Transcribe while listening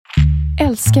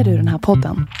Älskar du den här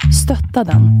podden?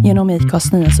 Stötta den genom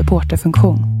IKAs nya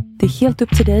supporterfunktion. Det är helt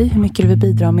upp till dig hur mycket du vill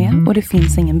bidra med och det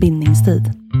finns ingen bindningstid.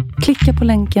 Klicka på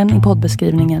länken i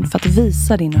poddbeskrivningen för att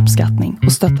visa din uppskattning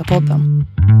och stötta podden.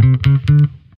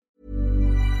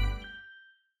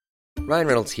 Ryan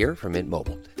Reynolds here from Mint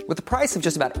Mobile. With the price of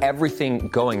just about everything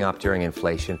going up during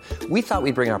inflation, we thought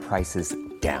we'd bring our prices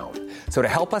down. So to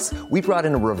help us, we brought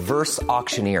in a reverse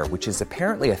auctioneer, which is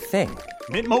apparently a thing.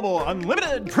 Mint Mobile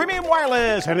Unlimited Premium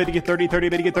Wireless. How to get 30, 30,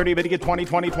 bit to get 30, bit to get 20,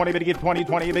 20, 20, bit to get 20,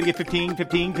 20, bit to get 15,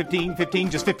 15, 15,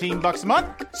 15, just $15 a month?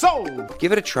 Sold!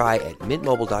 Give it a try at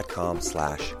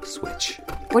mintmobile.com/switch.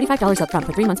 $45 up front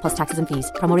for 3 months plus taxes and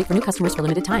fees. Promo rate for new customers for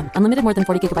limited time. Unlimited more than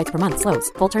 40 gigabytes per month.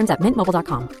 Slows full terms at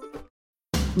mintmobile.com.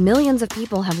 Millions of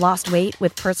people have lost weight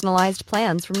with personalized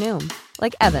plans from Noom.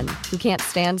 Like Evan, who can't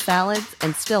stand salads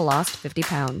and still lost 50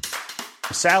 pounds.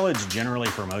 Salads generally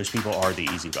for most people are the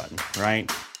easy button, right?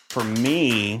 For me,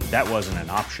 that wasn't an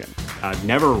option. I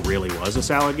never really was a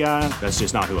salad guy. That's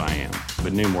just not who I am.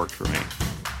 But Noom worked for me.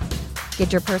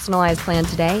 Get your personalized plan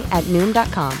today at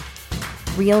Noom.com.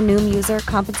 Real Noom user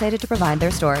compensated to provide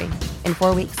their story. In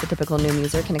 4 weeks, the typical Noom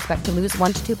user can expect to lose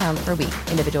 1 to 2 pounds per week.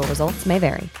 Individual results may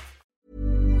vary.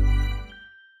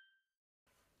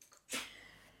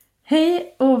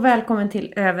 Hej och välkommen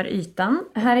till Över Ytan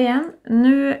här igen.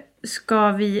 Nu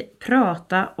ska vi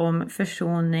prata om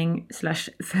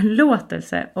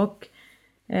försoning/förlåtelse. Och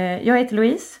jag heter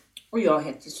Louise. Och jag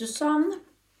heter Susanne.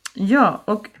 Ja,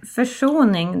 och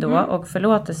försoning då och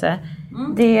förlåtelse.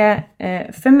 Det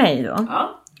är för mig då.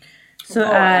 Ja, så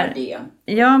vad är det?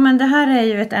 Ja, men det här är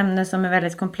ju ett ämne som är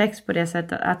väldigt komplext på det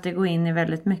sättet att det går in i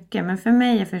väldigt mycket. Men för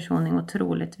mig är försoning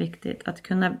otroligt viktigt. Att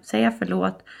kunna säga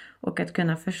förlåt och att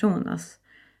kunna försonas.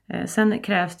 Sen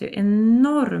krävs det ju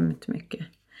enormt mycket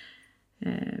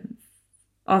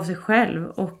av sig själv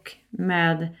och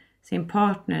med sin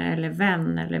partner eller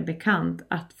vän eller bekant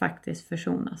att faktiskt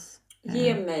försonas.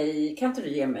 Kan inte du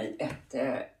ge mig ett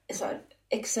så här,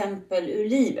 exempel ur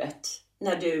livet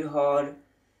när du har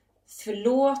för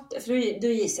då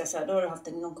gissar jag så här, då har du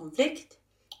haft någon konflikt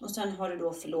och sen har du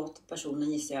då förlåtit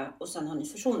personen gissar jag och sen har ni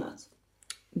försonats.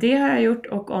 Det har jag gjort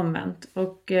och omvänt.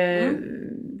 Och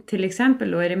till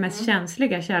exempel då i det mest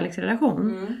känsliga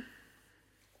kärleksrelation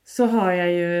så har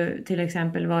jag ju till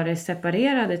exempel varit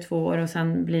separerad i 2 år och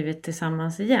sen blivit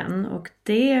tillsammans igen. Och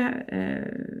det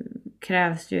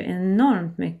krävs ju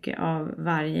enormt mycket av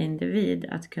varje individ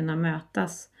att kunna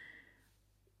mötas.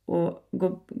 Och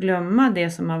glömma det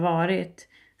som har varit.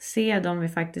 Se dem vi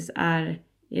faktiskt är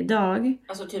idag.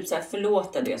 Alltså typ så här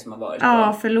förlåta det som har varit.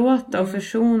 Ja, förlåta och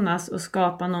försonas och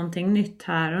skapa någonting nytt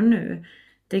här och nu.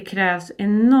 Det krävs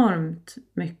enormt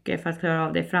mycket för att klara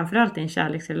av det. Framförallt i en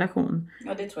kärleksrelation.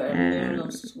 Ja, det tror jag. Det är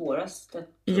de svåraste.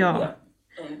 Ja.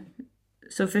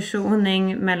 Så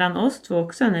försoning mellan oss två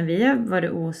också. När vi har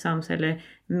varit osams eller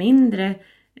mindre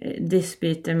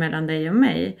dispyter mellan dig och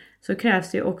mig. Så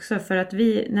krävs det ju också för att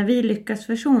när vi lyckas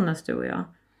försonas du och jag.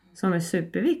 Som är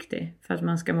superviktig för att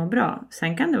man ska må bra.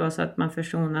 Sen kan det vara så att man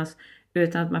försonas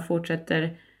utan att man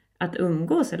fortsätter att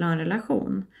umgås eller ha en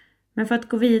relation. Men för att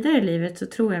gå vidare i livet så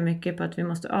tror jag mycket på att vi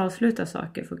måste avsluta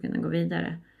saker för att kunna gå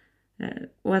vidare.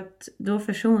 Och att då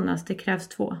försonas, det krävs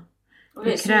 2.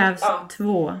 Det krävs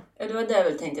 2. Ja, det var det jag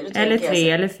väl tänkte. Eller 3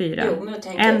 eller 4. Jo, men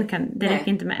det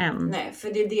räcker inte med en. Nej,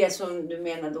 för det är det som du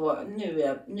menar då.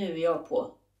 Nu är jag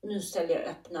på. Nu ställer jag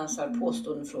öppna så här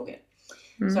påstående frågor.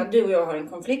 Så att du och jag har en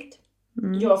konflikt.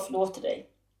 Jag förlåter dig.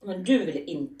 Men du vill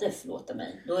inte förlåta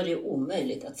mig. Då är det ju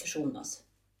omöjligt att försonas.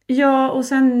 Ja, och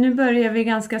sen nu börjar vi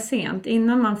ganska sent.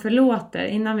 Innan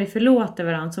vi förlåter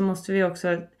varandra så måste vi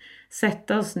också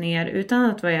sätta oss ner utan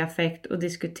att vara i affekt och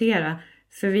diskutera.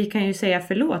 För vi kan ju säga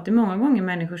förlåt. Det är många gånger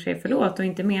människor säger förlåt och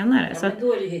inte menar det. Ja, så men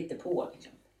då är det ju hittepå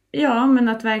liksom. Ja, men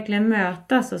att verkligen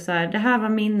mötas och så här, det här var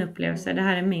min upplevelse, det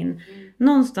här är min.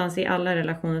 Någonstans i alla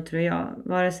relationer tror jag,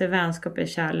 vare sig vänskap eller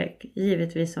kärlek,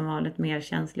 givetvis som vanligt mer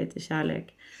känsligt i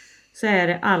kärlek, så är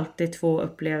det alltid 2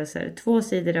 upplevelser, 2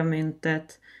 sidor av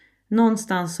myntet.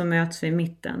 Någonstans så möts vi i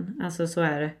mitten, alltså så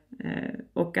är det.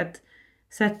 Och att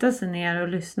sätta sig ner och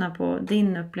lyssna på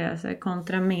din upplevelse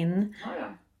kontra min.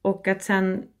 Och att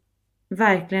sen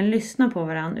verkligen lyssna på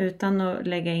varandra utan att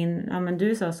lägga in, ja men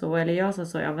du sa så eller jag sa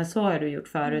så, ja men så har du gjort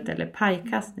förut, eller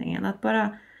pajkastningen. Att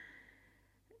bara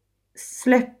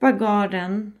släppa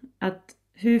garden, att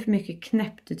hur mycket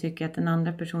knäppt du tycker att den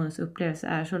andra personens upplevelse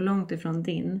är så långt ifrån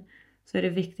din, så är det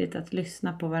viktigt att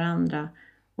lyssna på varandra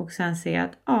och sen se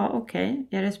att okej,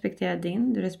 jag respekterar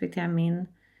din, du respekterar min,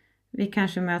 vi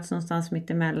kanske möts någonstans mitt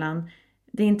emellan.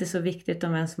 Det är inte så viktigt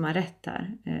om vem som har rätt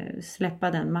här.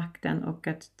 Släppa den makten och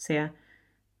att se,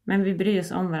 men vi bryr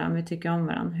oss om varandra, vi tycker om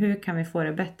varandra. Hur kan vi få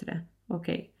det bättre?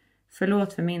 okej,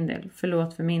 förlåt för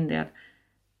min del.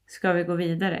 Ska vi gå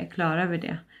vidare? Klarar vi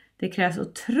det? Det krävs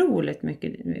otroligt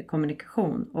mycket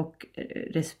kommunikation och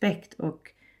respekt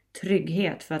och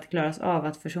trygghet för att klaras av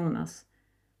att försonas.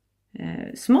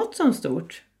 Smått som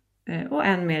stort och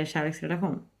än mer i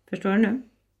kärleksrelation. Förstår du nu?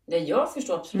 Jag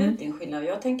förstår absolut din skillnad.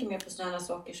 Jag tänker mer på sådana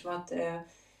saker som att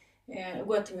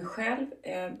gå till mig själv.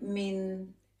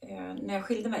 När jag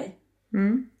skilde mig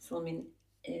från min...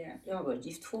 jag har varit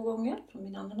gift 2 gånger från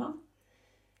min andra man.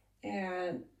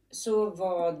 Så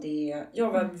var det...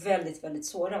 Jag var väldigt, väldigt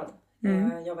sårad.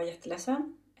 Jag var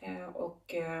jätteledsen.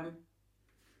 Och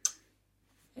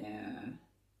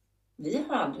vi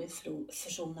har aldrig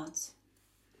försonats.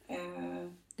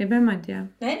 Det behöver man inte göra.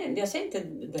 Nej, jag säger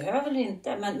inte behöver eller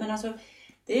inte. Men alltså,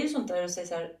 det är ju sånt där att säga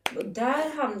så här. Och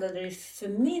där handlade det för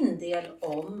min del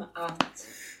om att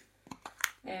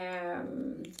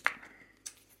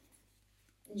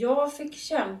jag fick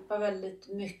kämpa väldigt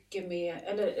mycket med,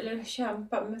 eller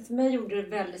kämpa, men för mig gjorde det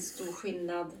väldigt stor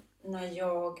skillnad när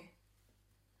jag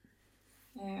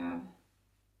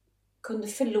kunde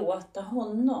förlåta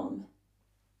honom.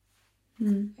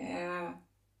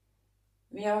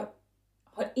 Men jag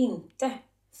har inte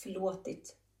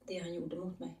förlåtit det han gjorde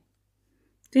mot mig.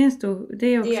 Det är en stor, det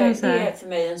är också så här. Det är för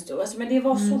mig en stor, alltså, men det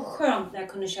var så skönt när jag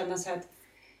kunde känna så att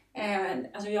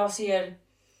alltså jag ser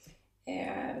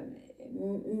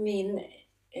min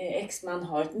exman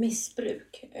har ett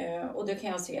missbruk och det kan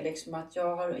jag se liksom att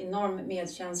jag har enorm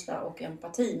medkänsla och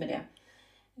empati med det.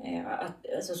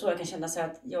 Alltså så jag kan känna så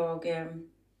att jag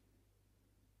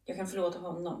kan förlåta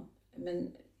honom,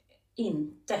 men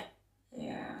inte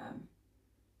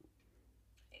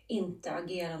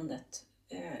agerandet,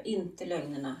 inte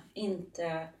lögnerna,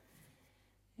 inte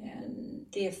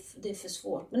det är för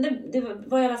svårt. Men det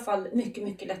var i alla fall mycket,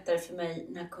 mycket lättare för mig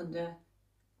när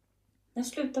jag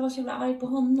slutade vara så jävla arg på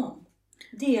honom.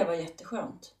 Det var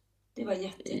jätteskönt. Det var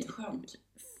jätteskönt.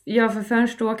 Ja, för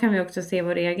först då kan vi också se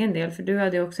vår egen del. För du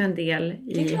hade också en del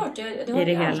i det hela. Det är klart, det har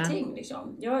ju allting liksom.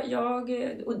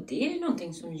 Och det är ju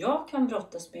någonting som jag kan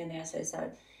brottas med när jag säger så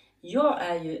här. Jag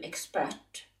är ju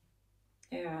expert.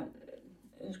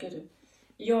 Hur ska du?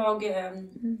 Jag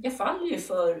faller ju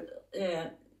för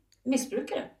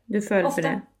missbrukare. Du föll ofta. För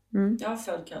det? Jag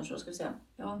föll kanske, ska vi säga.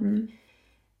 Ja.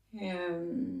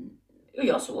 Och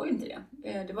jag såg inte det.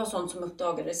 Det var sånt som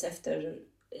uppdagades efter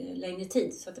längre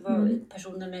tid. Så att det var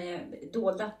personer med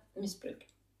dolda missbruk.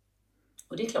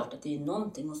 Och det är klart att det är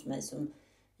någonting hos mig som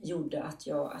gjorde att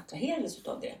jag attraherades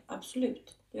av det.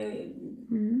 Absolut.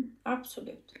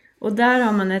 Absolut. Och där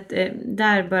har man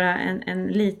där bara en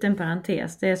liten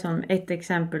parentes. Det är som ett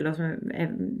exempel då, som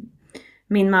är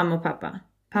min mamma och pappa.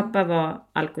 Pappa var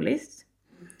alkoholist.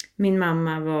 Min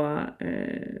mamma var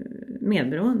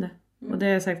medberoende. Och det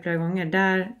har jag sagt flera gånger.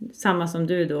 Där, samma som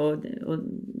du då och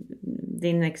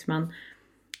din exman.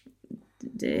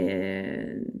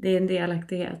 Det är en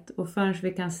delaktighet. Och förrän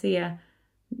vi kan se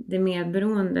det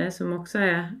medberoende som också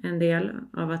är en del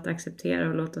av att acceptera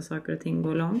och låta saker och ting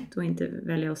gå långt. Och inte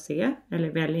välja att se.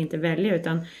 Eller inte välja,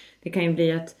 utan det kan ju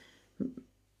bli att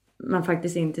man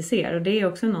faktiskt inte ser. Och det är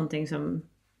också någonting som...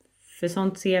 För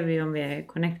sånt ser vi om vi är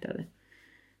connectade.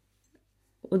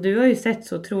 Och du har ju sett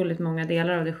så otroligt många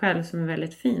delar av dig själv som är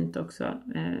väldigt fint också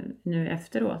nu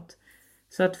efteråt.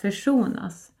 Så att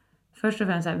försonas. Först och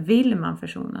främst så här, vill man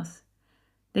försonas?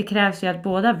 Det krävs ju att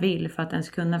båda vill för att ens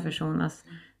kunna försonas.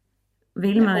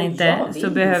 Vill man inte så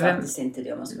behöver... Jag faktiskt inte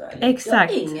det om man ska vara.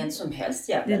 Exakt. Jag har ingen som helst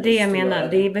jävla... Det är det jag menar.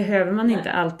 Det behöver man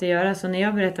inte alltid göra. Så när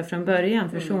jag berättar från början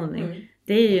försoning.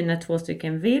 Det är ju när 2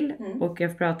 stycken vill. Och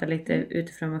jag pratar lite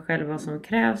utifrån mig själv vad som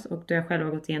krävs. Och då har jag själv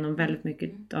gått igenom väldigt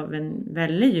mycket av en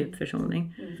väldigt djup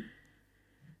försoning.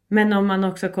 Men om man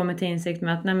också kommer till insikt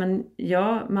med att nej men,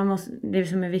 ja, man måste, det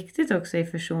som är viktigt också är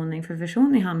försoning. För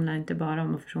försoning handlar inte bara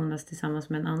om att försonas tillsammans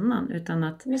med en annan. Utan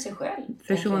att med sig själv,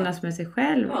 försonas med sig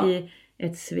själv i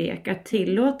ett svek. Att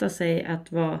tillåta sig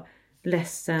att vara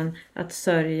ledsen, att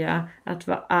sörja, att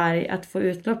vara arg. Att få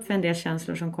utlopp för en del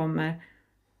känslor som kommer.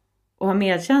 Och ha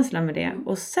medkänsla med det.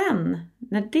 Och sen,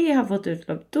 när det har fått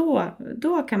utlopp,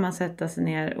 då kan man sätta sig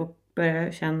ner och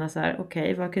börja känna så här.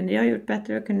 Okej, vad kunde jag gjort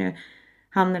bättre? Vad kunde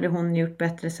han eller hon gjort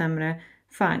bättre, sämre?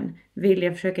 Fine. Vill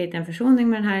jag försöka hitta en försoning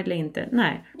med den här eller inte?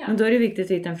 Nej. Ja. Men då är det viktigt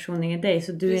att hitta en försoning i dig.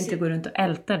 Så du inte går runt och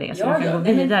ältar det. Så du kan gå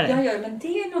vidare. Men det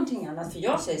är någonting annat. För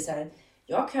jag säger så här.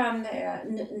 Jag kan,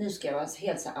 nu ska jag vara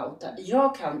helt så outa.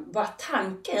 Jag kan, bara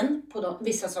tanken på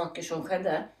vissa saker som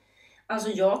skedde. Alltså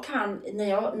jag kan,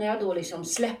 när jag då liksom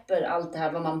släpper allt det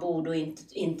här vad man borde och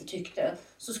inte tyckte.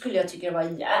 Så skulle jag tycka det var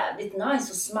jävligt nice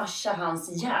att smasha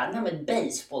hans hjärna med ett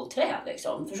baseballträ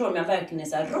liksom. Förstår du? Om jag verkligen är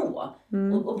så här rå.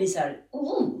 Och blir så här,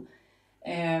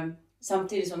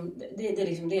 Samtidigt som det är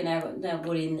liksom det när jag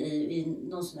går in i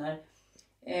någon sån här...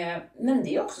 men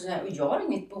det är också så här, och jag har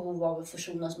inget behov av att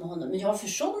försonas med honom. Men jag har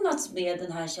försonats med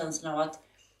den här känslan av att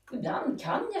ibland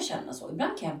kan jag känna så.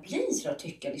 Ibland kan jag bli så att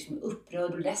tycka liksom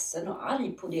upprörd och ledsen och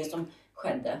arg på det som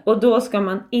skedde. Och då ska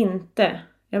man inte...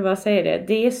 Jag bara säger det.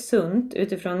 Det är sunt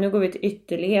utifrån, nu går vi till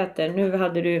ytterligheter. Nu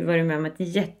hade du varit med om ett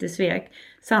jättesvek.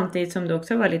 Samtidigt som du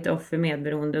också var lite offer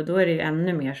medberoende. Och då är det ju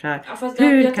ännu mer så här. Ja, fast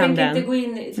hur jag kan tänker den... inte gå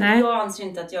in, för jag anser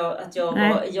inte att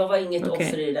jag var inget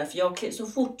offer i det där. För så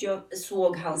fort jag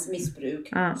såg hans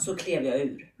missbruk så klev jag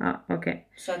ur. Ja, okej.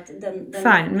 Så att den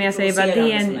fine, men jag säger bara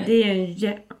det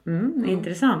är en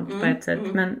intressant på ett sätt.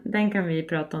 Men den kan vi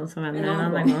prata om som en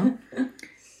annan gång.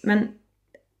 Men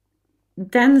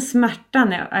den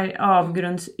smärtan är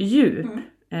avgrundsdjup.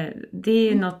 Det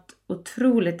är ju något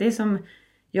otroligt. Det är som,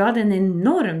 jag hade en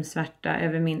enorm smärta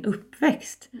över min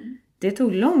uppväxt. Det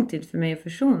tog lång tid för mig att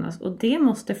försonas. Och det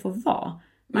måste få vara.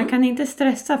 Man kan inte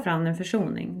stressa fram en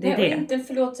försoning. Det är det. Och inte en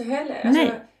förlåtelse heller.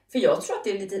 Alltså, för jag tror att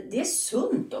det är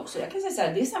sunt också. Jag kan säga så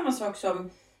här, det är samma sak som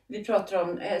vi pratar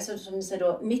om, som ni säger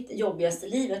då, mitt jobbigaste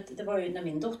livet. Det var ju när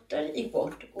min dotter gick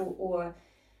bort.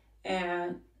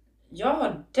 Jag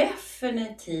har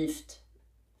definitivt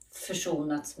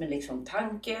försonats med liksom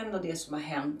tanken och det som har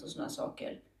hänt och sådana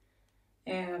saker.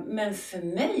 Men för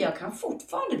mig, jag kan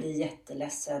fortfarande bli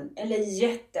jätteledsen eller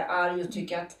jättearg och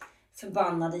tycka att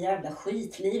förbannade jävla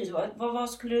skitlivet. Vad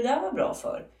skulle det där vara bra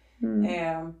för?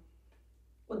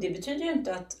 Och det betyder ju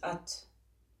inte att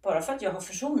bara för att jag har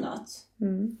försonats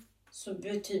så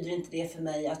betyder inte det för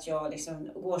mig att jag liksom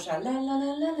går så här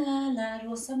la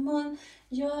rosa moln.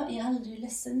 Jag är aldrig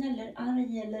ledsen eller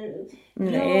arg eller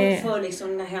glad för liksom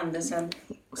den här händelsen.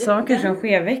 Saker som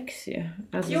sker växer ju.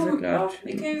 Alltså, såklart. Ja,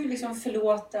 vi kan ju liksom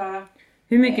förlåta.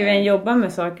 Hur mycket vi än jobbar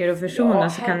med saker och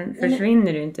försonas så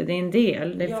försvinner det ju inte. Det är en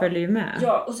del, det följer ju med.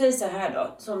 Ja, och säg så här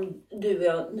då, som du och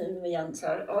jag nu igen så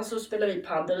här. Ja, så spelar vi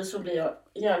paddel och så blir jag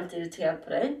jävligt irriterad på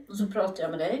dig. Och så pratar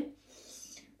jag med dig.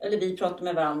 Eller vi pratar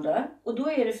med varandra. Och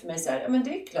då är det för mig så här, ja men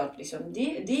det är klart liksom,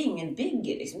 det är ingen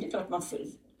biggie liksom. Det är klart man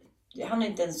han är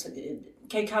inte ens,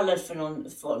 kan ju kalla det för någon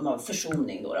form av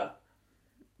försoning då.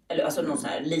 Eller alltså någon sån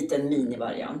här liten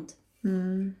minivariant.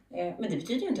 Men det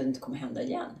betyder ju inte att det inte kommer hända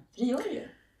igen. För det gör det ju.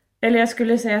 Eller jag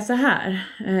skulle säga så här.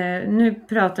 Nu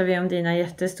pratar vi om dina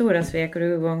jättestora svek och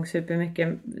du är igång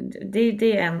supermycket.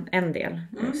 Det är en del.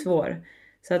 Svår.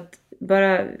 Så att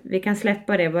bara, vi kan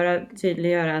släppa det. Bara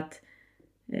tydliggöra att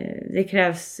det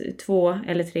krävs 2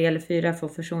 eller 3 eller 4 för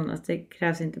att försonas. Det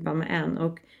krävs inte bara med en.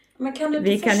 Och men kan du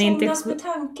inte försonas med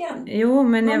tanken? Jo,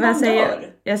 men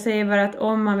jag säger bara att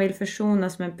om man vill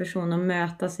försonas med en person och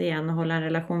mötas igen och hålla en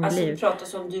relation vid liv. Alltså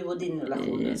pratas om du och din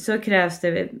relation. Så krävs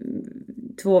det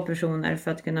 2 personer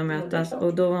för att kunna mötas.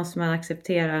 Och då måste man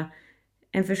acceptera.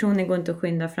 En försoning går inte att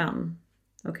skynda fram.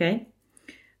 Okej?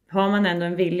 Har man ändå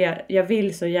en vilja. Jag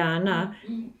vill så gärna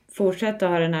fortsätta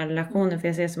ha den här relationen. För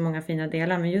jag ser så många fina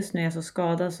delar. Men just nu är jag så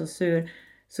skadad, så sur.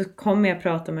 Så kommer jag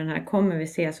prata med den här. Kommer vi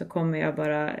se så kommer jag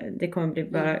bara. Det kommer bli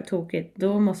bara tokigt.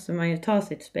 Då måste man ju ta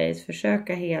sitt space.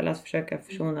 Försöka helas. Försöka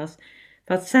försonas.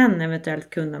 För att sen eventuellt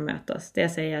kunna mötas. Det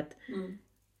jag säger att.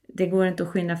 Det går inte att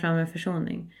skynda fram en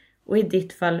försoning. Och i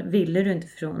ditt fall ville du inte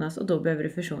försonas. Och då behöver du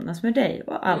försonas med dig.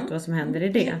 Och allt vad som händer i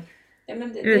det. Ja,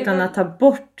 men utan att ta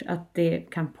bort att det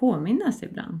kan påminnas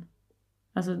ibland.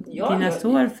 Alltså dina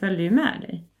sår följer ju med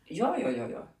dig. Ja.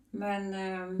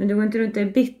 Men du går inte runt och är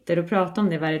bitter och pratar om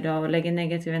det varje dag och lägger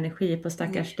negativ energi på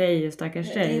stackars dig och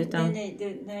stackars dig. Utan...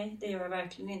 Nej, det gör jag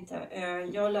verkligen inte.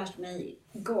 Jag har lärt mig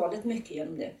galet mycket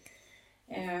genom det.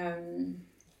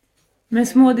 Men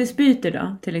små dispyter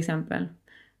då, till exempel.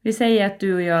 Vi säger att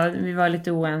du och jag, vi var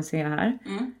lite oense här.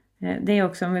 Det är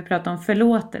också om vi pratar om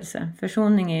förlåtelse.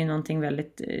 Försoning är ju någonting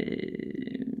väldigt...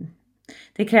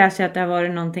 Det krävs ju att det har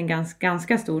varit någonting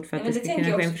ganska stort för att det ska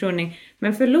kunna ske en försoning.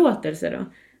 Men förlåtelse då?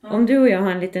 Om du och jag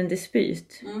har en liten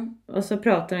dispyt. Och så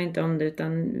pratar vi inte om det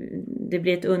utan det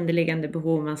blir ett underliggande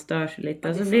behov, man stör sig lite.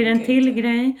 Och så blir det en till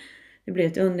grej. Det blir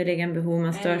ett underliggande behov,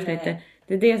 man stör sig lite.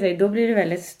 Det är det jag säger, då blir det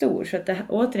väldigt stort. Så att det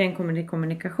återigen kommer till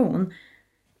kommunikation.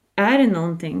 Är det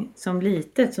någonting som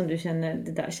litet som du känner,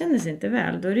 det där kändes inte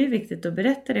väl. Då är det viktigt att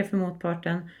berätta det för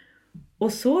motparten.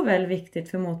 Och så väl viktigt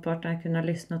för motparten att kunna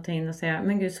lyssna och ta in och säga,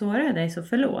 men gud, sårar jag dig så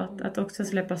förlåt. Att också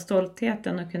släppa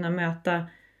stoltheten och kunna möta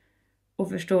och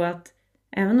förstå att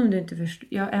även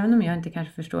om jag inte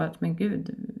kanske förstår att, men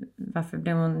gud, varför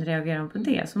blev hon reagerande på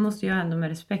det? Så måste jag ändå med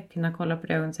respekt kunna kolla på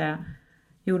det och säga,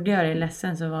 gjorde jag dig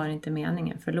ledsen så var det inte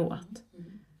meningen, förlåt.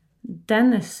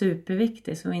 Den är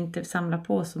superviktig så vi inte samlar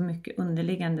på så mycket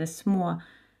underliggande små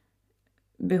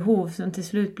behov som till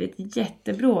slut blir ett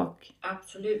jättebråk.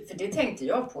 Absolut, för det tänkte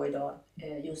jag på idag.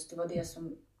 Just det var det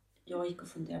som jag gick och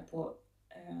funderade på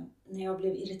när jag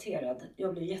blev irriterad.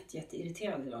 Jag blev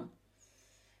jätteirriterad idag.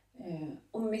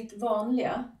 Och mitt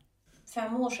vanliga,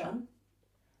 5 år sedan,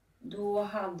 då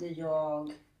hade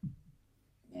jag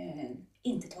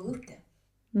inte tagit upp det.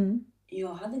 Mm.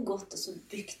 Jag hade gått och så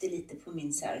byggt lite på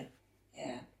min så här,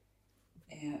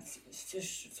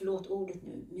 förlåt ordet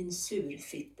nu, min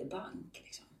surfittebank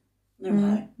liksom. Med de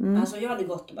här. Alltså jag hade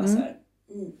gått och bara så här,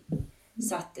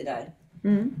 satt det där.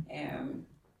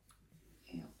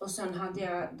 Och sen hade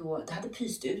jag då, det hade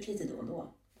pyst ut lite då och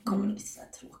då. Kommer det lite så här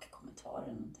tråkiga kommentarer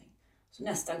eller någonting. Så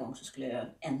nästa gång så skulle jag göra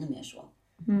ännu mer så.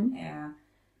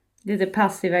 Lite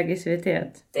passiv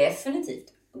aggressivitet.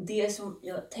 Definitivt. Det som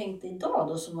jag tänkte idag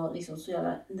då som var liksom så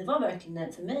jävla, det var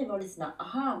verkligen, för mig var det lite sådana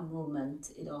aha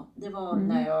moment idag. Det var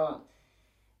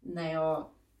när jag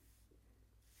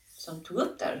som tog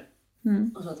upp där.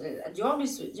 Och så att jag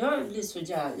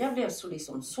blev så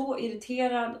liksom så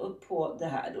irriterad på det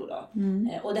här då.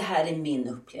 Och det här är min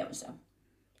upplevelse.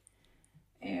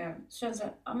 Så jag sa,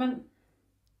 ja men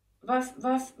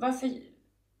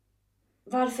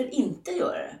varför inte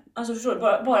göra det? Alltså förstår du,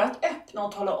 bara att öppna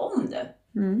och tala om det.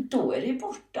 Då är det ju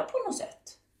borta på något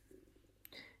sätt.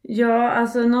 Ja,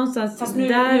 alltså någonstans fast nu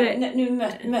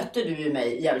mötte du ju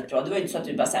mig jävligt bra. Det var ju inte så att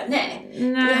du bara sa nej,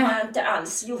 jag har inte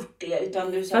alls gjort det.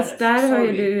 Utan du sa, fast där har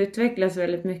ju du utvecklats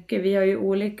väldigt mycket. Vi har ju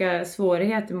olika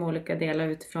svårigheter med olika delar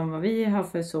utifrån vad vi har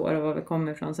för sår och vad vi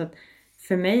kommer ifrån. Så att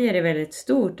för mig är det väldigt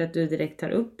stort att du direkt tar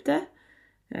upp det.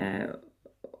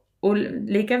 Och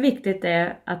lika viktigt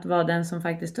är att vara den som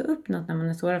faktiskt tar upp något när man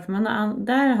är sårad. För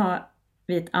där har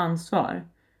vi ett ansvar.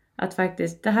 Att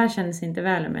faktiskt, det här kändes inte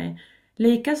väl i mig.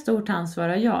 Lika stort ansvar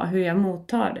har jag hur jag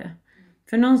mottar det.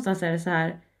 För någonstans är det så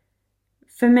här,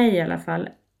 för mig i alla fall.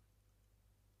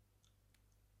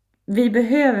 Vi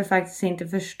behöver faktiskt inte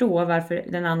förstå varför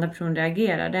den andra personen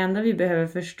reagerar. Det enda vi behöver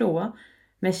förstå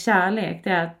med kärlek, det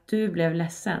är att du blev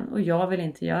ledsen. Och jag vill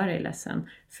inte göra dig ledsen.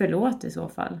 Förlåt i så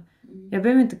fall. Jag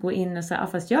behöver inte gå in och säga,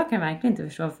 fast jag kan verkligen inte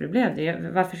förstå varför det blev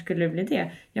det. Varför skulle det bli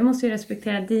det? Jag måste ju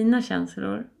respektera dina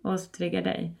känslor och trigga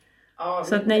dig.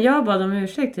 Så att när jag bad om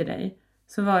ursäkt till dig,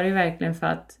 så var det ju verkligen för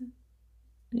att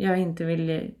jag inte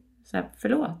ville säga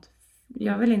förlåt.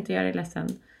 Jag vill inte göra dig ledsen.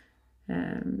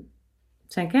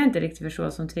 Sen kan jag inte riktigt förstå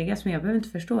vad som triggas, men jag behöver inte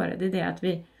förstå det. Det är det att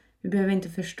vi behöver inte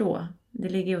förstå. Det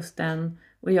ligger hos den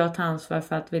och jag tar ansvar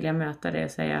för att vilja möta det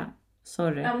och säga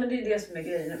sorry. Ja, men det är det som är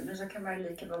grejen. Men så kan man ju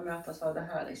lika bra mötas av det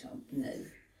här liksom. Nej.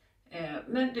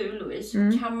 Men du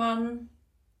Louise, kan man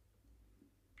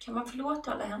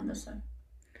förlåta alla händelser?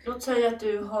 Låt säga att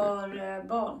du har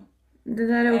barn. Det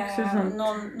där är också sånt.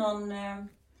 Någon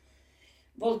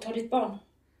våldtar ditt barn.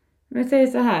 Men jag säger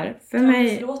så här. För kan mig,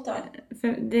 du förlåta?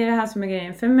 Det är det här som är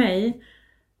grejen. För mig,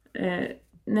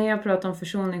 när jag pratar om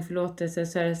försoning, förlåtelse,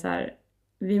 så är det så här.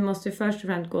 Vi måste först och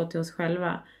främst gå till oss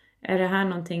själva. Är det här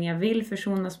någonting jag vill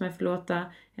försonas med, förlåta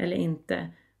eller inte?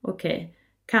 Okej,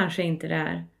 kanske inte det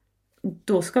är.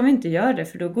 Då ska vi inte göra det,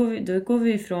 för då går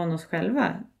vi ifrån oss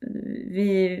själva.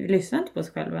 Vi lyssnar inte på oss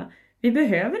själva. Vi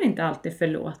behöver inte alltid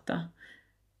förlåta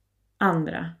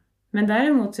andra. Men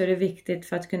däremot så är det viktigt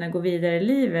för att kunna gå vidare i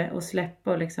livet och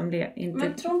släppa och liksom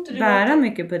inte bära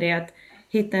mycket på det. Att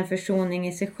hitta en försoning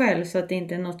i sig själv så att det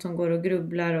inte är något som går och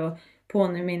grubblar och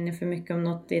påminner för mycket om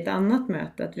något i ett annat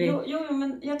möte. Att vi... Jo,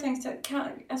 men jag tänkte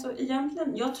alltså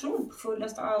egentligen, jag tror på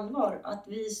fullaste allvar att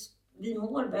vi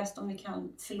mår bäst om vi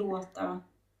kan förlåta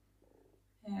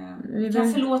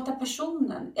förlåta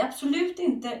personen. Absolut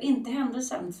inte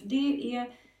händelsen, för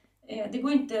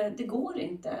det går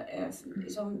inte.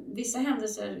 Liksom, vissa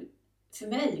händelser för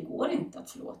mig går inte att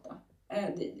förlåta.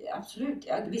 Absolut.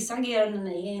 Vissa ageranden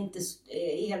är inte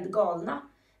helt galna.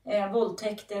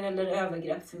 Våldtäkter eller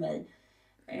övergrepp för mig.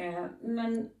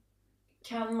 Men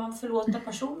kan man förlåta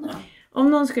personerna?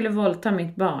 Om någon skulle våldta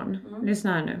mitt barn,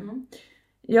 lyssna här nu.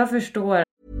 Jag förstår.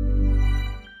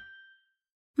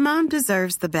 Mom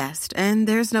deserves the best, and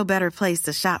there's no better place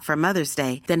to shop for Mother's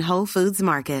Day than Whole Foods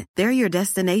Market. They're your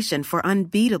destination for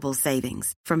unbeatable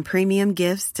savings, from premium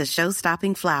gifts to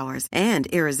show-stopping flowers and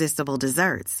irresistible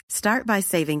desserts. Start by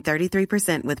saving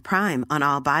 33% with Prime on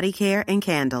all body care and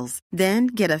candles. Then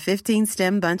get a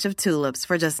 15-stem bunch of tulips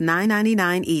for just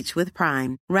 $9.99 each with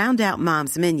Prime. Round out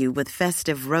Mom's menu with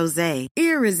festive rosé,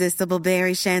 irresistible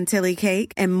berry chantilly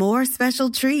cake, and more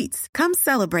special treats. Come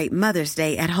celebrate Mother's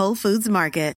Day at Whole Foods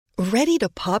Market. Ready to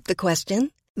pop the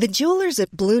question? The jewelers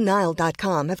at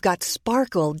BlueNile.com have got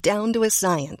sparkle down to a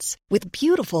science with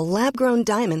beautiful lab-grown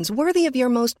diamonds worthy of your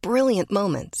most brilliant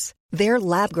moments. Their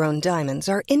lab-grown diamonds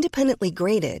are independently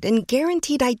graded and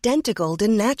guaranteed identical to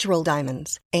natural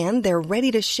diamonds, and they're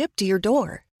ready to ship to your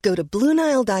door. Go to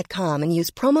BlueNile.com and use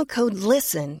promo code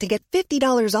LISTEN to get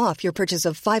 $50 off your purchase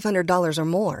of $500 or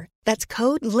more. That's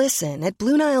code LISTEN at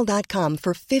BlueNile.com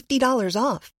for $50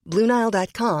 off.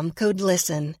 BlueNile.com, code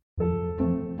LISTEN.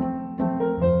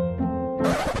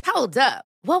 Hold up.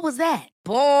 What was that?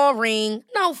 Boring.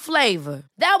 No flavor.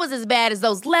 That was as bad as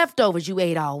those leftovers you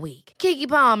ate all week. Keke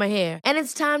Palmer here, and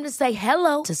it's time to say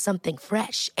hello to something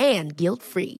fresh and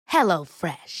guilt-free. Hello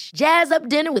Fresh. Jazz up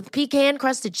dinner with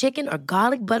pecan-crusted chicken or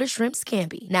garlic butter shrimp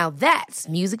scampi. Now that's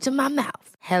music to my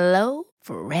mouth. Hello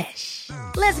Fresh.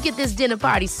 Let's get this dinner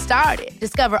party started.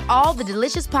 Discover all the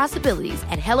delicious possibilities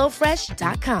at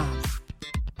hellofresh.com.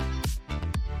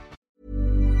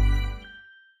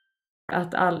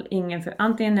 Att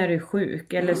antingen är du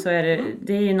sjuk eller så är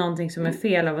det är ju någonting som är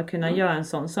fel av att kunna göra en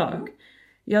sån sak.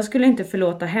 Jag skulle inte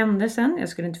förlåta händelsen, jag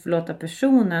skulle inte förlåta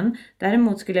personen.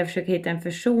 Däremot skulle jag försöka hitta en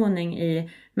försoning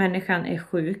i människan är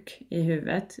sjuk i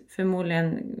huvudet.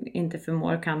 Förmodligen inte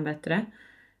förmår, kan bättre.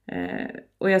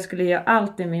 Och jag skulle göra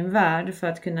allt i min värld för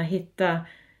att kunna hitta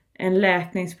en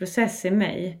läkningsprocess i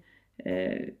mig.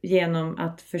 Genom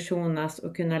att försonas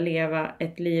och kunna leva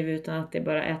ett liv utan att det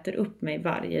bara äter upp mig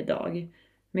varje dag.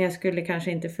 Men jag skulle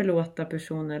kanske inte förlåta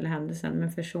personen eller händelsen,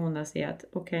 men försonas i att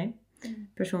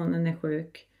personen är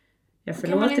sjuk. Jag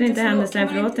förlåter inte händelsen,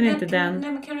 jag förlåter inte den.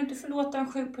 Nej, men kan du inte förlåta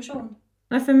en sjuk person?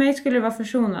 Nej, för mig skulle det vara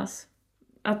försonas.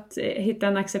 Att hitta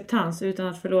en acceptans utan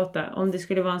att förlåta. Om det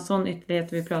skulle vara en sån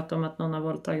ytterlighet vi pratar om att någon har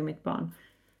våldtagit mitt barn.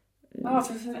 Ja,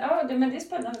 men det är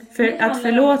spännande. För att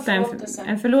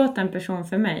förlåta en person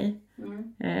för mig,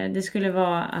 det skulle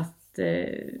vara att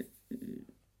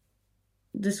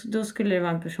då skulle det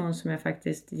vara en person som jag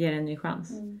faktiskt ger en ny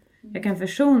chans. Jag kan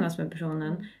försonas med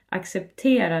personen,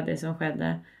 acceptera det som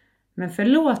skedde, men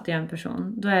förlåter jag en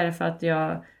person, då är det för att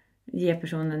jag ger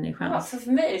personen en ny chans. Ja,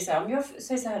 för mig är det så här, om jag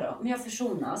säger så här då, om jag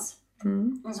försonas,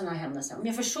 en sån här händelse, om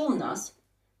jag försonas,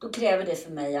 då kräver det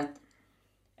för mig att,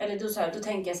 eller då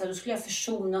tänker jag så här, då skulle jag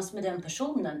försonas med den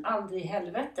personen, aldrig i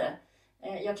helvete.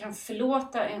 Jag kan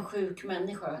förlåta en sjuk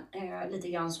människa lite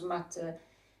grann som att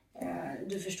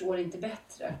du förstår inte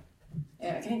bättre.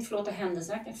 Jag kan inte förlåta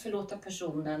händelsen, jag kan förlåta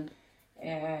personen.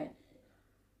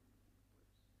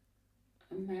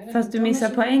 Fast du missar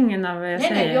poängen av vad jag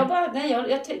säger.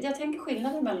 Jag tänker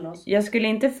skillnaden mellan oss. Jag skulle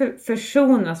inte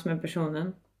försonas med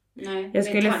personen. Nej, jag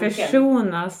skulle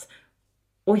försonas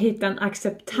och hitta en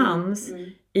acceptans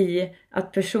i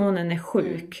att personen är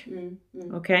sjuk.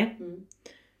 Okej?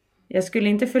 Jag skulle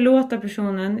inte förlåta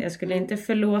personen. Jag skulle inte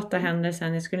förlåta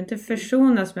händelsen. Jag skulle inte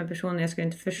försonas med personen. Jag skulle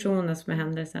inte försonas med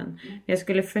händelsen. Jag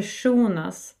skulle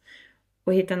försonas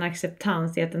och hitta en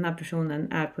acceptans i att den här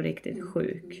personen är på riktigt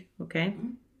sjuk. Okej?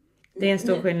 Det är en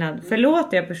stor skillnad.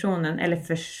 Förlåter jag personen eller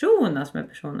försonas med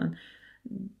personen,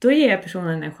 då ger jag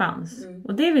personen en chans.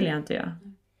 Och det vill jag inte göra.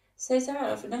 Säg så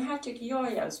här, för den här tycker jag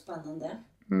är jävligt spännande.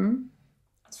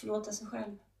 Att förlåta sig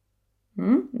själv.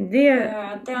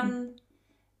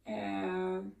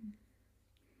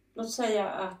 Låt säga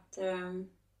att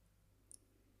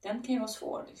den kan ju vara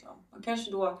svår liksom. Och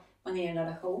kanske då man är i en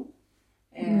relation.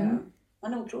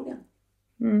 Man är otrogen.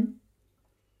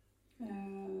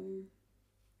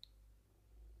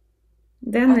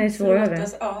 Den är svårare.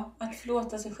 Att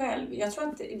förlåta sig själv. Jag tror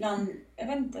att ibland, jag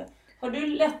vet inte. Har du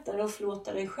lättare att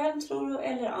förlåta dig själv, tror du,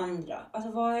 eller andra? Alltså,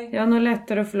 Jag har nog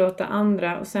lättare att förlåta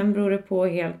andra. Och sen beror det på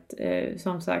helt,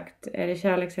 som sagt, är det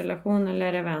kärleksrelation eller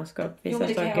är det vänskap? Vissa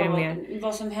saker är mer.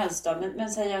 Vad som helst då. Men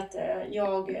säg att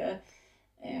jag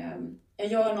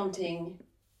gör någonting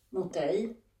mot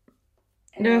dig.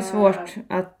 Det är svårt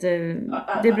att,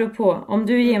 det beror på. Om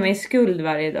du ger mig skuld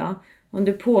varje dag. Om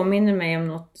du påminner mig om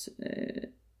något.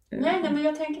 Nej, men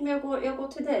jag tänker mig jag går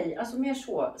till dig. Alltså mer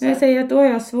så. Jag säger att då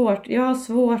är jag svårt. Jag har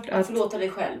svårt att förlåta dig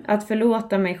själv. Att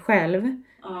förlåta mig själv.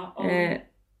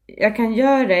 Jag kan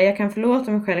göra det. Jag kan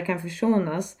förlåta mig själv. Jag kan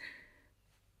försonas.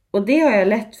 Och det har jag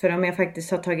lätt för om jag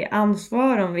faktiskt har tagit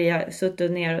ansvar. Om vi har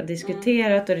suttit ner och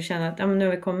diskuterat. Och du känner att nu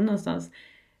har vi kommit någonstans.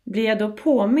 Blir jag då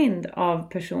påmind av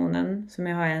personen som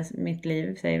jag har i mitt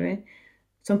liv, säger vi.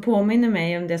 Som påminner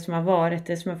mig om det som har varit.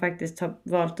 Det som jag faktiskt har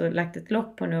valt att lagt ett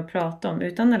lock på nu och prata om.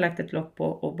 Utan att ha lagt ett lock på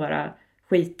och bara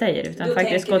skita i det. Utan då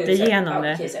faktiskt gått igenom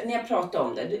det. Okay, så när jag pratar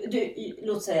om det.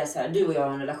 Låt säga så här. Du och jag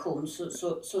har en relation.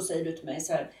 Så säger du till mig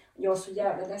så här. Jag är så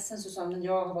jävla ledsen, Susanne. Men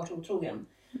jag har varit otrogen.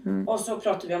 Och så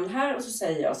pratar vi om det här. Och så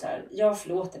säger jag så här. Jag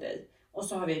förlåter dig. Och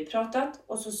så har vi pratat.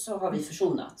 Och så har vi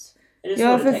försonats.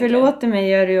 Ja, för förlåter mig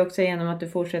gör du ju också genom att du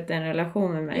fortsätter en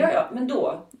relation med mig. Ja, men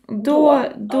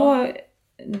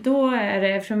då är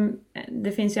det, eftersom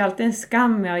det finns ju alltid en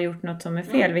skam med att ha gjort något som är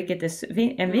fel. Vilket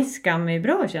är, en viss skam är ju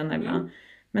bra att känna ibland.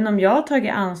 Men om jag har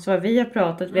tagit ansvar, vi har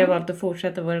pratat, vi har valt att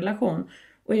fortsätta vår relation.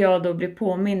 Och jag då blir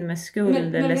påmind med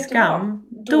skuld eller skam.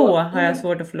 Då har jag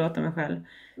svårt att förlåta mig själv.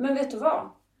 Men vet du vad?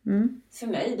 För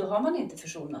mig, då har man inte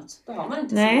försonats. Då har man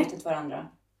inte förlåtit varandra.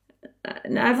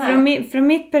 Nej. Från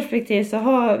mitt perspektiv så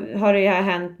har det ju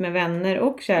hänt med vänner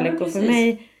och kärlek. Ja, och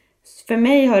för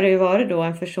mig har det ju varit då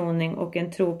en försoning och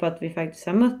en tro på att vi faktiskt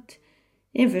har mött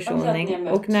i en försoning.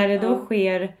 Och när det då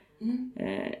sker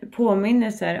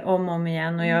påminnelser om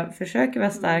igen och jag försöker vara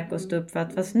stark och stå upp för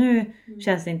att fast nu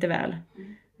känns det inte väl.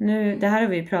 Nu, det här har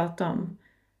vi pratat om.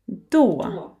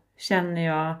 Då känner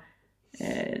jag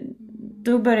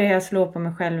då börjar jag slå på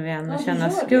mig själv igen och känna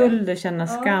skuld och känna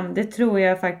skam. Det tror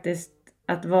jag faktiskt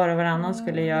att var och varannan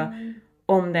skulle göra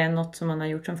om det är något som man har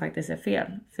gjort som faktiskt är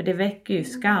fel. För det väcker ju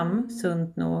skam,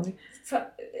 sunt nog,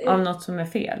 av något som är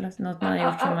fel. Något man har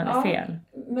gjort som är fel.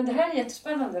 Men det här är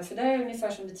jättespännande, för det är ungefär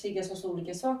som det triggas hos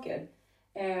olika saker.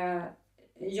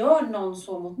 Gör någon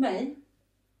så mot mig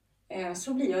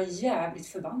så blir jag jävligt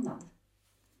förbannad.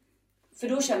 För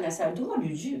då känner jag så här, då har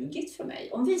du ljugit för mig.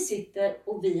 Om vi sitter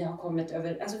och vi har kommit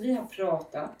över, alltså vi har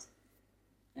pratat.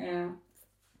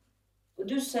 Och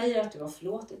du säger att du har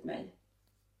förlåtit mig.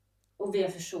 Och vi har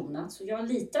försonat. Så jag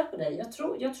litar på dig.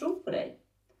 Jag tror på dig.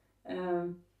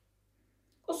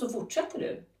 Och så fortsätter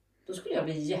du. Då skulle jag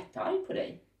bli jättearg på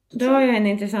dig. Då har jag en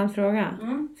intressant fråga.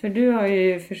 För du har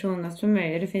ju försonats för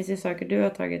mig. Det finns ju saker du har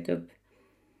tagit upp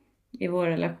i vår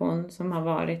relation som har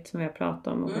varit, som vi har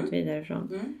pratat om och gått vidare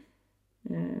från.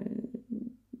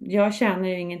 Jag känner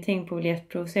ju ingenting på att bli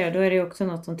jätteprovocerad. Då är det ju också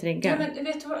något som triggar. Ja, men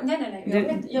vet du vad?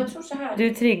 Nej. Jag tror så här. Du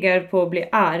triggar på att bli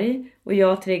arg och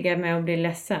jag triggar med att bli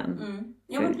ledsen.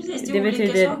 Ja, men precis. Det är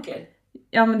olika saker.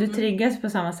 Ja, men du triggas på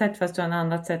samma sätt fast du har en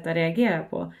annat sätt att reagera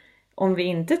på. Om vi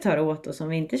inte tar åt oss, om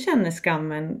vi inte känner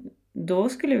skammen, då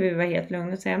skulle vi vara helt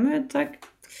lugna och säga, men tack,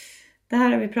 det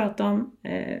här har vi pratat om.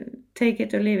 Take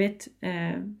it or leave it.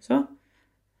 Så.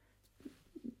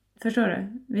 Förstår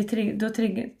du? Då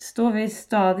står vi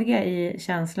stadiga i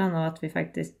känslan av att vi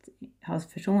faktiskt har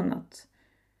försonats.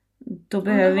 Då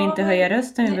behöver vi inte höja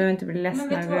rösten, vi behöver inte bli ledsna.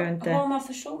 Men vet du vad? Har man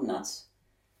försonats?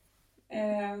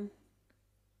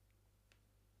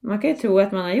 Man kan ju tro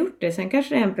att man har gjort det. Sen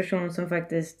kanske det är en person som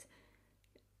faktiskt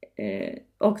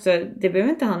också, det behöver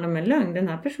inte handla om en lögn. Den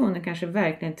här personen kanske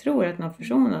verkligen tror att man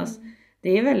försonas.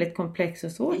 Det är väldigt komplext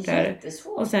och svårt där.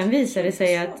 Och sen visar det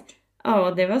sig att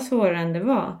ja, det var svårare än det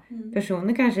var.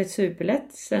 Personen kanske är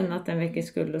superledsen att den väcker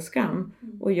skuld och skam.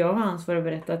 Och jag har ansvar att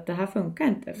berätta att det här funkar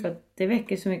inte. För att det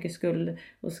väcker så mycket skuld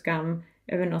och skam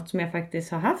över något som jag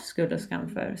faktiskt har haft skuld och skam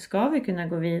för. Ska vi kunna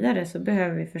gå vidare så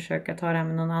behöver vi försöka ta det här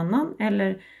med någon annan.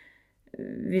 Eller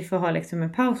vi får ha liksom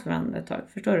en paus för varandra ett tag.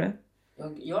 Förstår du?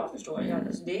 Jag förstår.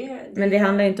 Men det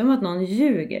handlar inte om att någon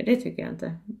ljuger. Det tycker jag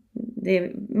inte. Det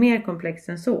är mer komplext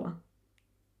än så.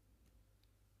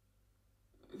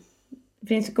 Det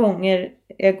finns gånger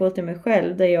jag går till mig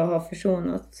själv där jag har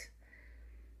försonat.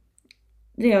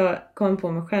 Där jag kommer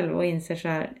på mig själv och inser så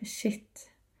här,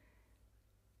 shit.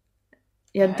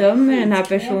 Jag dömer den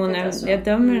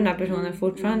här personen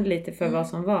fortfarande lite för vad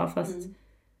som var.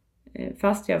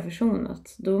 Fast jag har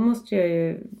försonat. Då måste jag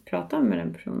ju prata med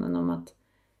den personen om att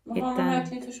men har man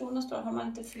verkligen försonats då? Har man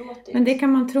inte förlåtit? Men det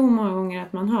kan man tro många gånger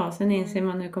att man har. Sen inser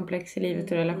man hur komplex i livet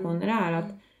och relationer är.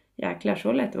 Att jäklar,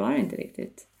 så lätt var det inte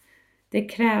riktigt. Det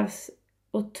krävs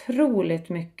otroligt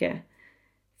mycket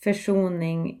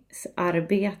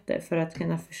försoningsarbete för att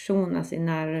kunna försonas i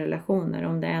nära relationer.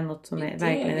 Om det är något som är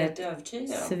verkligen ett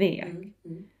svek.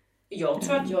 Jag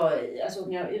tror att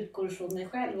om jag utgår från mig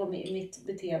själv och mitt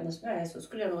beteende som jag är, så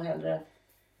skulle jag nog hellre.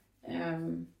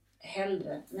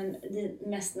 Men det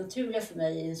mest naturliga för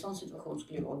mig i en sån situation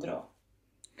skulle ju vara att dra.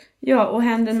 Ja, och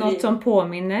händer något som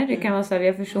påminner. Det kan vara så att vi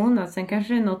har försonat. Sen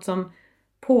kanske det är något som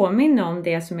påminner om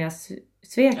det som jag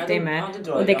svek dig med.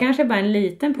 Och det kanske är bara en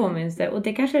liten påminnelse. Och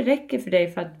det kanske räcker för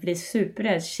dig för att bli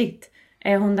superrädd. Shit,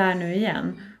 är hon där nu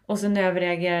igen? Och sen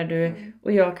överreagerar du.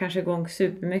 Och jag kanske går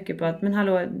supermycket på att, men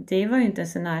hallå, det var ju inte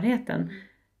ens i närheten.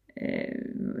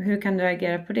 Hur kan du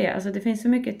agera på det? Alltså det finns så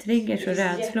mycket triggers och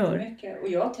rädslor. Och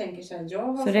jag tänker så här,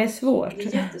 så det är svårt. Det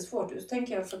är jättesvårt. Så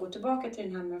tänker jag, för att gå tillbaka till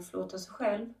den här med att förlåta sig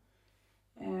själv.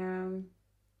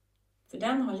 För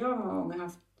den har jag många gånger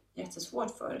haft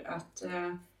jättesvårt för. Att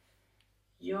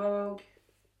jag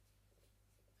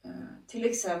till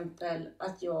exempel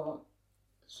att jag,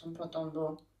 som pratar om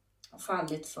då, har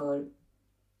fallit för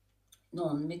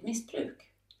någon med ett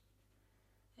missbruk.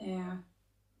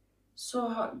 så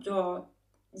har jag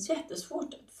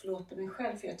jättesvårt att förlåta mig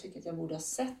själv. För jag tycker att jag borde ha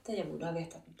sett det. Jag borde ha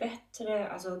vetat bättre.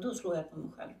 Alltså då slår jag på mig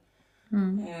själv.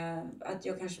 Att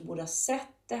jag kanske borde ha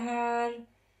sett det här.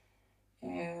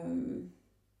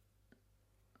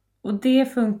 Och det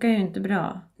funkar ju inte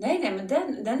bra. Nej, men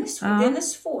den är svår. Den är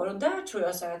svår. Och där tror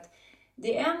jag så här att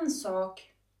det är en sak.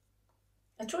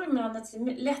 Jag tror ibland att det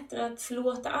är lättare att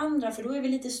förlåta andra. För då är vi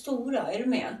lite stora. Är du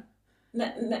med?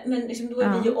 Men liksom, då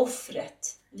är vi ju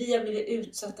offret. Vi har blivit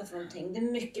utsatta för någonting. Det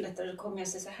är mycket lättare. Då kommer jag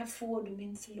säga så här får du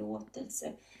min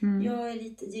förlåtelse. Jag är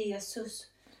lite Jesus.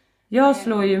 Jag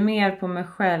slår ju mer på mig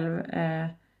själv.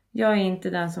 Jag är inte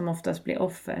den som oftast blir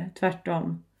offer.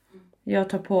 Tvärtom. Jag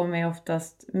tar på mig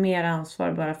oftast mer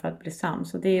ansvar bara för att bli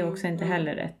sams. Och det är också inte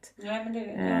heller rätt. Nej,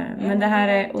 men det här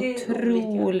är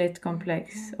otroligt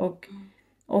komplex. Och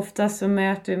oftast så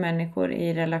möter vi människor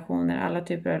i relationer. Alla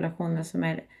typer av relationer som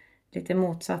är lite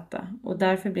motsatta. Och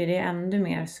därför blir det ännu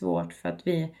mer svårt. För att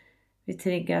vi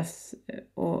triggas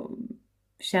och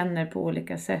känner på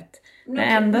olika sätt. Det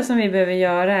enda som vi behöver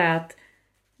göra är att,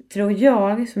 tror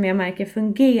jag, som jag märker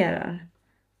fungerar.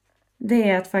 Det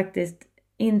är att faktiskt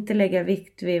inte lägga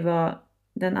vikt vid vad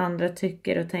den andra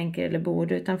tycker och tänker eller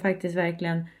borde. Utan faktiskt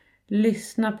verkligen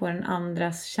lyssna på den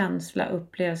andras känsla,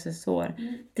 upplevelse, sår.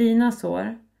 Dina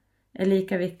sår är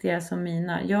lika viktiga som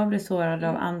mina. Jag blir sårad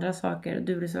av andra saker och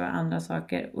du blir sårad av andra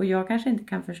saker. Och jag kanske inte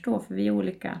kan förstå för vi är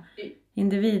olika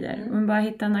individer. Men bara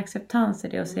hitta en acceptans i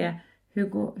det och se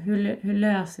hur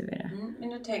löser vi det. Men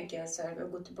nu tänker jag så här,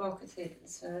 jag går tillbaka till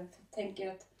så här, jag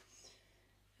tänker att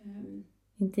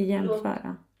inte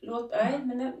jämföra. Nej,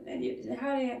 men det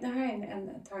här är en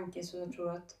tanke som jag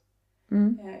tror att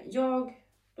jag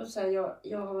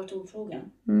har varit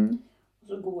otrogen. Och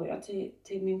så går jag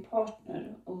till min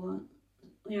partner och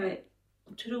jag är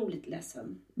otroligt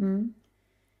ledsen.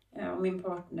 Och min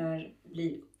partner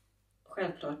blir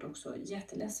självklart också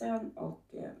jätteledsen.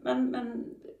 Men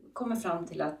kommer fram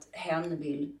till att hen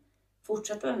vill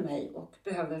fortsätta med mig och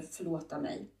behöver förlåta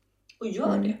mig. Och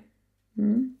gör det.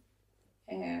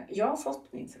 Jag har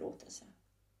fått min förlåtelse.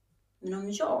 Men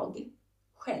om jag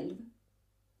själv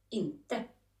inte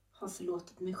har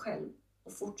förlåtit mig själv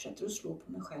och fortsätter att slå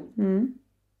på mig själv.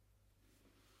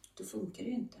 Då funkar det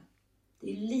ju inte.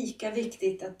 Det är lika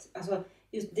viktigt att, alltså,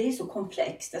 just, det är så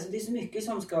komplext. Alltså, det är så mycket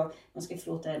som man ska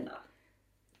förlåta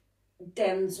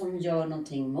den som gör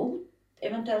någonting mot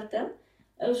eventuellt den.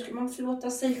 Eller ska man förlåta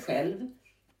sig själv.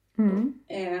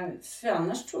 För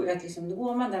annars tror jag att liksom, då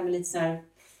går man där med lite så här,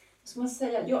 vad ska man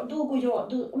säga?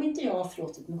 Om inte jag har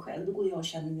förlåtit mig själv, då går jag och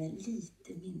känner mig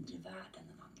lite mindre värd än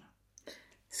den andra.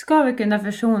 Ska vi kunna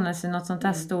försonas i något sånt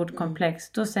här stort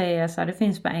komplex, då säger jag så här, det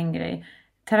finns bara en grej.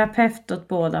 Terapeut åt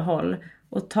båda håll.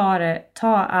 Och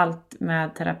ta allt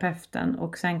med terapeuten.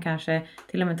 Och sen kanske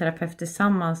till och med terapeut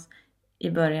tillsammans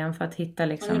i början för att hitta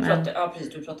liksom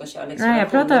du pratar kärlek.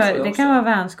 Nej, det kan vara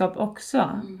vänskap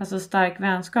också. Alltså stark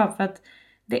vänskap. För att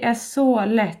det är så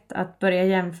lätt att börja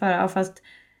jämföra. Fast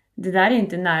det där är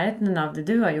inte närheten av det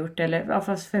du har gjort. Eller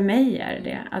fast för mig är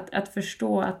det. Att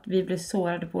förstå att vi blir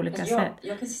sårade på olika sätt.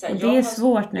 Jag kan säga, och det är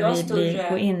svårt när vi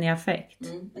går in i affekt.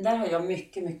 Men där har jag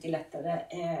mycket, mycket lättare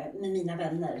med mina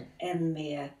vänner än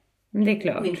med det är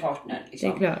klart. Min partner. Liksom.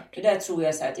 Det är klart. För där tror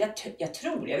jag så här att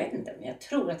jag vet inte, men jag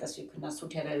tror att jag skulle kunna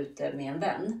sortera ut det med en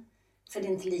vän. För det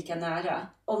är inte lika nära.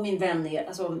 Om min vän är,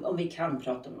 alltså om vi kan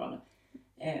prata om varandra.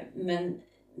 Men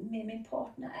med min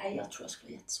partner, jag tror jag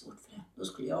skulle vara jättesvårt för det. Då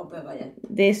skulle jag behöva hjälp.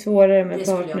 Det är svårare med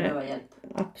partner. Det skulle jag behöva hjälp.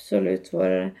 Absolut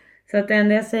svårare. Så att det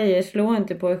enda jag säger, slå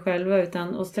inte på er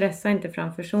själva och stressa inte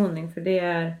fram försoning. För det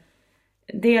är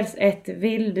dels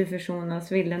vill du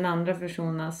försonas, vill den andra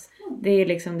försonas. Det är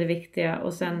liksom det viktiga.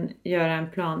 Och sen göra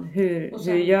en plan,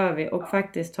 hur gör vi? Och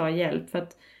faktiskt ta hjälp. För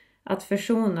att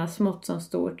försona smått som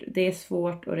stort, det är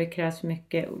svårt och det krävs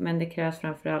mycket. Men det krävs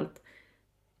framförallt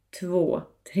 2,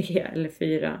 3 eller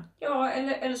 4. Ja,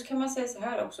 eller så kan man säga så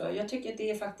här också. Jag tycker att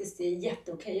det är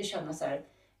jätteokej att känna så här.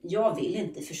 Jag vill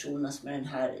inte försonas med den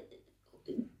här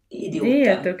idioten. Det är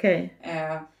jätteokej.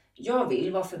 Jag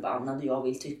vill vara förbannad och jag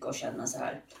vill tycka och känna så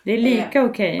här. Det är lika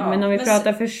okej. Men om vi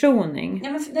pratar försoning.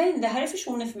 Nej, det här är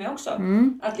försoning för mig också.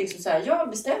 Att liksom så här, jag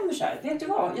bestämmer så här. Vet du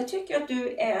vad? Jag tycker att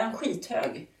du är en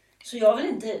skithög. Så jag vill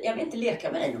inte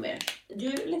leka med dig något mer. Du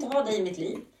vill inte ha dig i mitt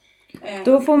liv.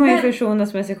 Då får man ju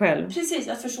försonas med sig själv. Precis,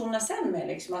 att försona sen med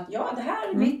liksom att det här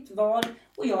är mitt val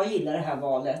och jag gillar det här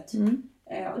valet.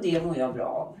 Och det mår jag bra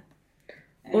av.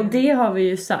 Och det har vi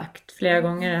ju sagt flera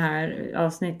gånger i det här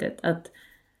avsnittet. Att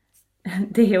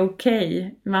det är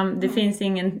okej. Det finns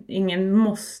ingen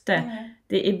måste.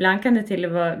 Ibland kan det till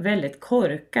och vara väldigt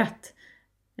korkat.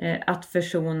 att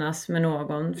försonas med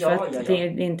någon. För att det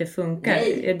inte funkar.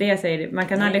 Det jag säger, man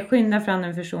kan aldrig skynda fram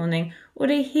en försoning. Och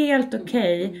det är helt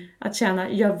okej att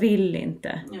känna, jag vill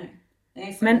inte.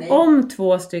 Men om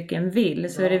 2 stycken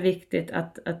vill så är det viktigt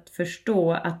att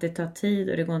förstå att det tar tid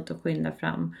och det går inte att skynda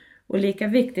fram. Och lika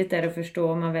viktigt är det att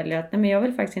förstå om man väljer att nej, men jag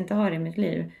vill faktiskt inte ha det i mitt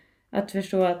liv. Att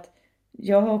förstå att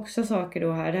jag har också saker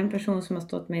då här. Den person som har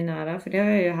stått mig nära, för det har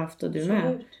jag ju haft och du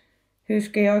med. Hur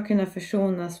ska jag kunna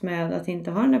försonas med att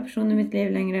inte ha den här personen i mitt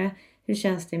liv längre? Hur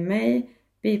känns det i mig?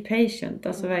 Be patient.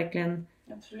 Alltså verkligen.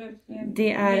 Absolut.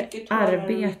 Det är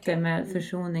arbete med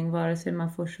försoning. Vare sig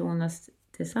man försonas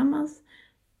tillsammans.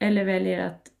 Eller väljer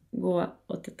att gå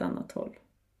åt ett annat håll.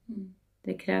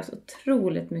 Det krävs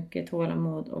otroligt mycket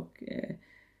tålamod. Och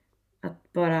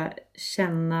att bara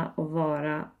känna och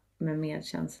vara med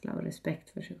medkänsla och respekt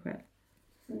för sig själv.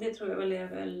 Det tror jag väl är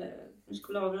väl, nu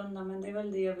skulle avrunda, men det är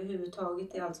väl det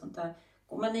överhuvudtaget i allt sånt där.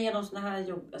 Går man igenom såna här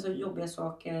jobbiga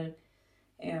saker,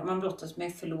 man brottas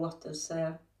med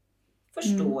förlåtelse,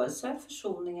 förståelse,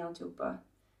 försoning och alltihopa.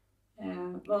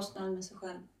 Var snäll med sig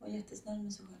själv, var jättesnäll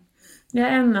med sig själv. Jag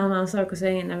har en annan sak att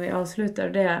säga innan vi avslutar.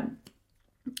 Det är,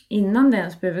 innan det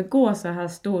ens behöver gå så här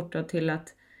stort och till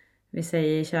att vi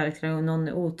säger i kärleksrelation någon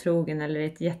är otrogen eller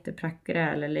ett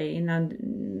jätteprackgräl eller innan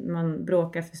man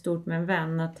bråkar för stort med en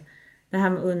vän, att det här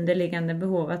med underliggande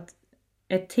behov, att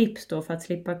ett tips då för att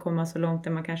slippa komma så långt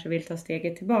där man kanske vill ta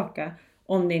steget tillbaka,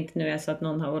 om det inte nu är så att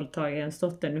någon har våldtagit ens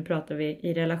dotter, nu pratar vi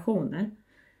i relationer,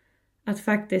 att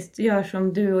faktiskt göra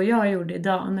som du och jag gjorde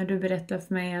idag när du berättade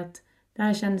för mig att det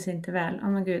här kändes inte väl,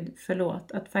 men gud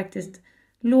förlåt, att faktiskt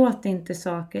låt inte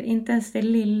saker, inte ens det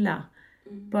lilla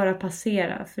bara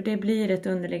passera, för det blir ett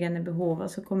underliggande behov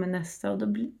och så kommer nästa och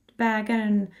då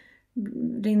bägaren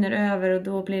rinner över och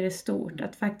då blir det stort.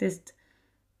 Att faktiskt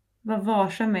vara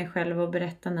varsam med själv och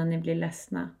berätta när ni blir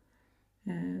ledsna.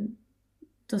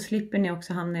 Då slipper ni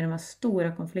också hamna i de här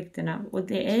stora konflikterna, och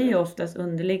det är ju oftast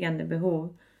underliggande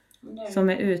behov som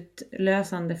är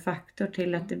utlösande faktor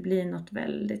till att det blir något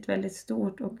väldigt, väldigt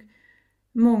stort, och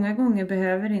många gånger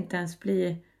behöver det inte ens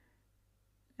bli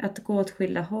att gå åt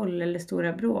skilda håll eller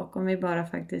stora bråk, om vi bara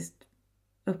faktiskt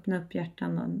öppnar upp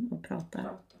hjärtan och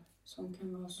pratar. Som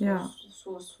kan vara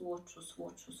så svårt.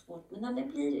 Men när ni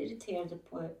blir irriterade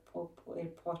på er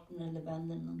partner eller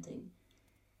vän eller någonting,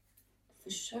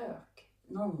 försök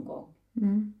någon gång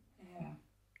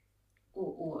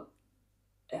och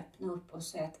öppna upp och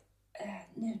säga att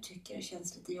nu tycker jag det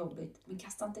känns lite jobbigt, men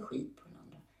kasta inte skit på den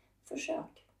andra.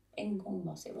 Försök en gång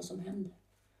och se vad som händer.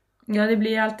 Ja, det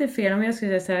blir alltid fel om jag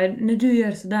skulle säga så här, när du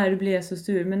gör så där, du blir jag så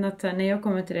sur. Men att när jag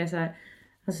kommer till det så här,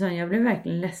 alltså jag blev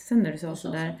verkligen ledsen när du sa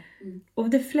så där. Och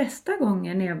de flesta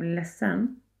gånger när jag blir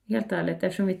ledsen, helt ärligt,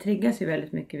 eftersom vi triggas ju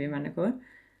väldigt mycket vi människor.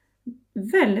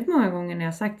 Väldigt många gånger när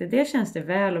jag har sagt det känns det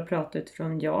väl att prata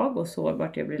utifrån jag och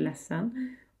sårbart jag blir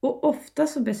ledsen. Och ofta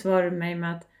så besvarar du mig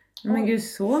med att, men gud,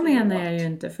 så menar jag ju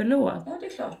inte, förlåt. Ja, det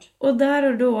är klart. Och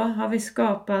där och då har vi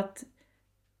skapat,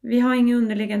 vi har inga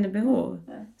underliggande behov.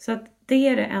 Så att det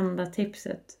är det enda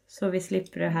tipset. Så vi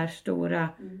slipper det här stora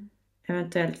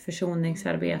eventuellt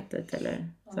försoningsarbetet eller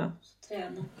så.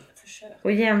 Träna, försök.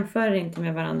 Och jämför inte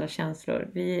med varandras känslor.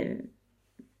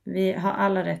 Vi har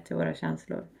alla rätt till våra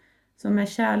känslor. Så med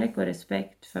kärlek och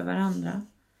respekt för varandra.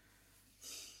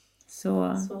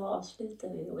 Så avslutar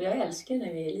vi. Och jag älskar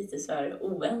när vi är lite så här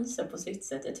oense på sitt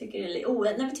sätt. Jag tycker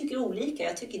när vi tycker olika,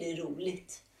 jag tycker det är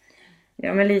roligt.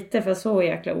 Ja, men lite för så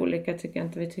jäkla olika tycker jag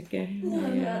inte vi tycker.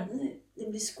 Nej, det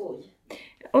blir skoj.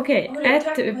 Okej,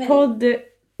 podd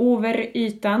Över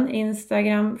Ytan,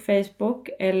 Instagram, Facebook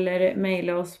eller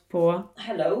mejla oss på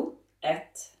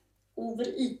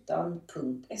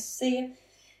hello@overytan.se.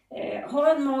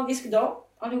 Ha en magisk dag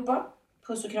allihopa.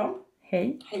 Puss och kram.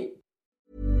 Hej. Hej.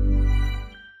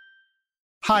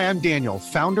 Hi, I'm Daniel,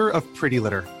 founder of Pretty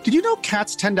Litter. Did you know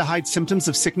cats tend to hide symptoms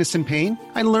of sickness and pain?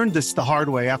 I learned this the hard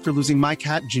way after losing my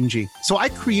cat, Gingy. So I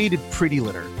created Pretty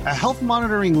Litter, a health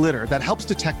monitoring litter that helps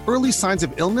detect early signs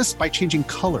of illness by changing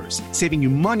colors, saving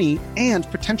you money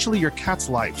and potentially your cat's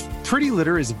life. Pretty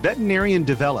Litter is veterinarian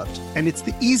developed, and it's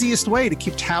the easiest way to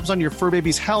keep tabs on your fur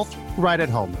baby's health right at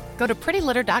home. Go to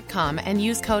prettylitter.com and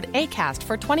use code ACAST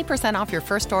for 20% off your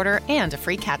first order and a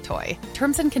free cat toy.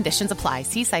 Terms and conditions apply.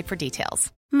 See site for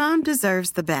details. Mom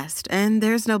deserves the best, and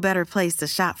there's no better place to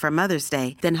shop for Mother's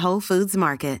Day than Whole Foods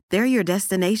Market. They're your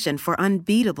destination for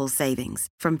unbeatable savings,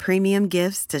 from premium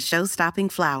gifts to show-stopping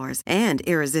flowers and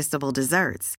irresistible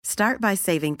desserts. Start by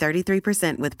saving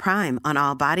 33% with Prime on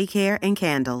all body care and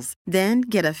candles. Then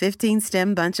get a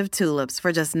 15-stem bunch of tulips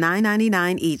for just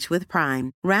 $9.99 each with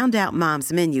Prime. Round out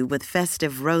Mom's menu with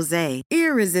festive rosé,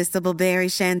 irresistible berry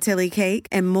chantilly cake,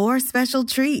 and more special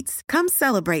treats. Come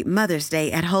celebrate Mother's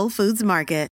Day at Whole Foods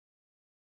Market.